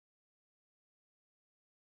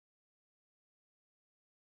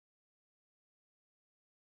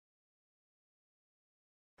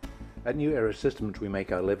At New Era Systems, we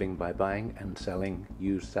make our living by buying and selling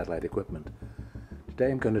used satellite equipment. Today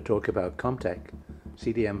I'm going to talk about Comtech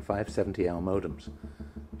CDM-570L modems.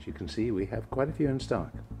 As you can see, we have quite a few in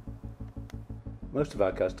stock. Most of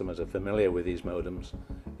our customers are familiar with these modems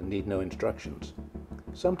and need no instructions.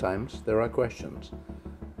 Sometimes there are questions.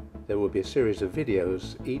 There will be a series of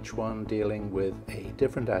videos, each one dealing with a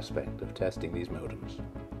different aspect of testing these modems.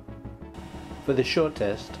 For this short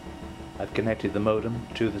test, I've connected the modem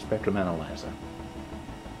to the spectrum analyzer.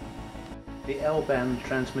 The L-band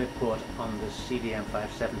transmit port on the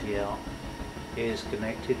CDM-570L is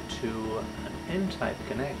connected to an N-type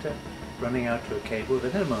connector running out to a cable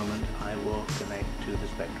that in a moment I will connect to the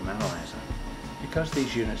spectrum analyzer. Because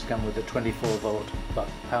these units come with a 24-volt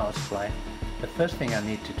power supply, the first thing I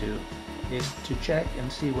need to do is to check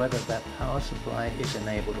and see whether that power supply is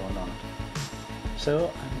enabled or not.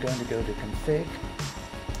 So I'm going to go to Config.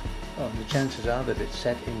 The chances are that it's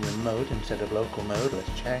set in your mode instead of local mode.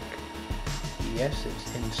 Let's check. Yes,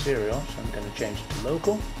 it's in serial, so I'm going to change it to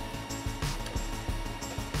local.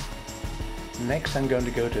 Next I'm going to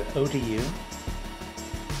go to ODU,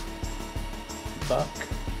 buck,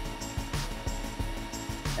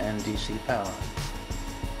 and DC power.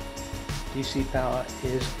 DC power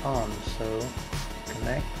is on, so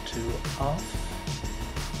connect to off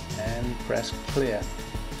and press clear.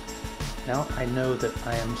 Now I know that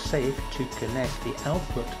I am safe to connect the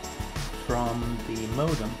output from the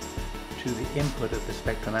modem to the input of the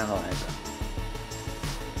spectrum analyzer.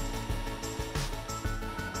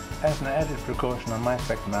 As an added precaution on my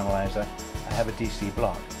spectrum analyzer, I have a DC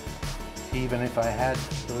block. Even if I had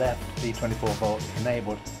left the 24-volt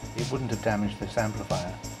enabled, it wouldn't have damaged this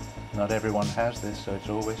amplifier. Not everyone has this, so it's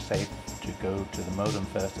always safe to go to the modem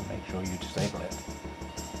first and make sure you disable it.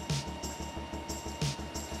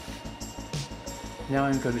 Now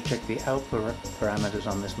I'm going to check the output parameters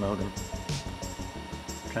on this modem.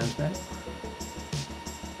 Transmit,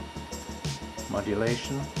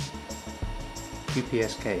 modulation,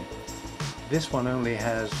 QPSK. This one only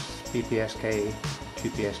has BPSK,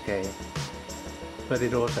 QPSK, but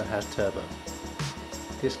it also has turbo.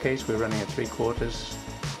 In this case we're running at 3/4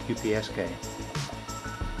 QPSK.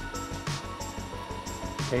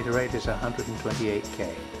 Data rate is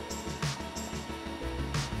 128K.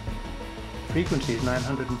 Frequency is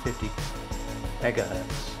 950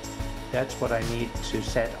 megahertz. That's what I need to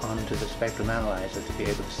set onto the spectrum analyzer to be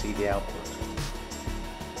able to see the output.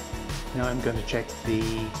 Now I'm going to check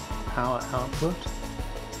the power output.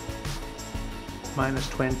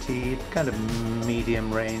 -20, kind of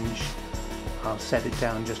medium range. I'll set it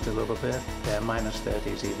down just a little bit. There,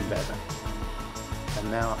 -30 is even better.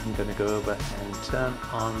 And now I'm going to go over and turn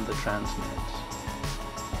on the transmitters.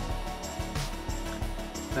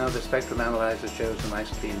 Now the spectrum analyzer shows a nice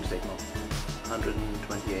clean signal,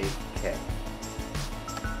 128K.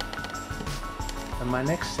 And my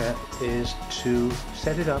next step is to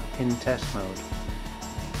set it up in test mode.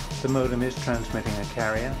 The modem is transmitting a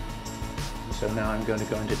carrier, so now I'm going to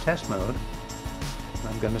go into test mode, and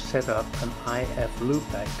I'm going to set up an IF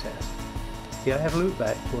loopback test. The IF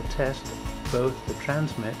loopback will test both the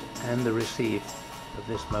transmit and the receive of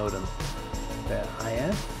this modem. There,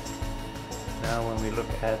 IF. Now when we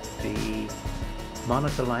look at the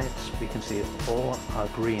monitor lights, we can see all are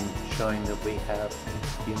green, showing that we have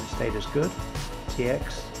unit status good,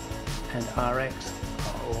 TX and RX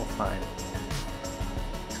are all fine.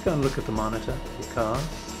 Let's go and look at the monitor, because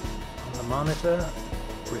on the monitor,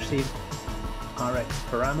 receive RX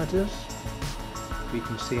parameters, we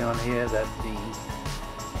can see on here that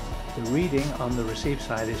the reading on the receive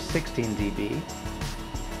side is 16 dB,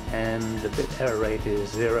 and the bit error rate is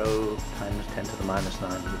 0 times 10 to the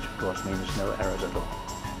 -9, which of course means no errors at all.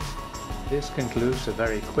 This concludes a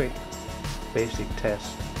very quick basic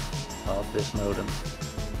test of this modem.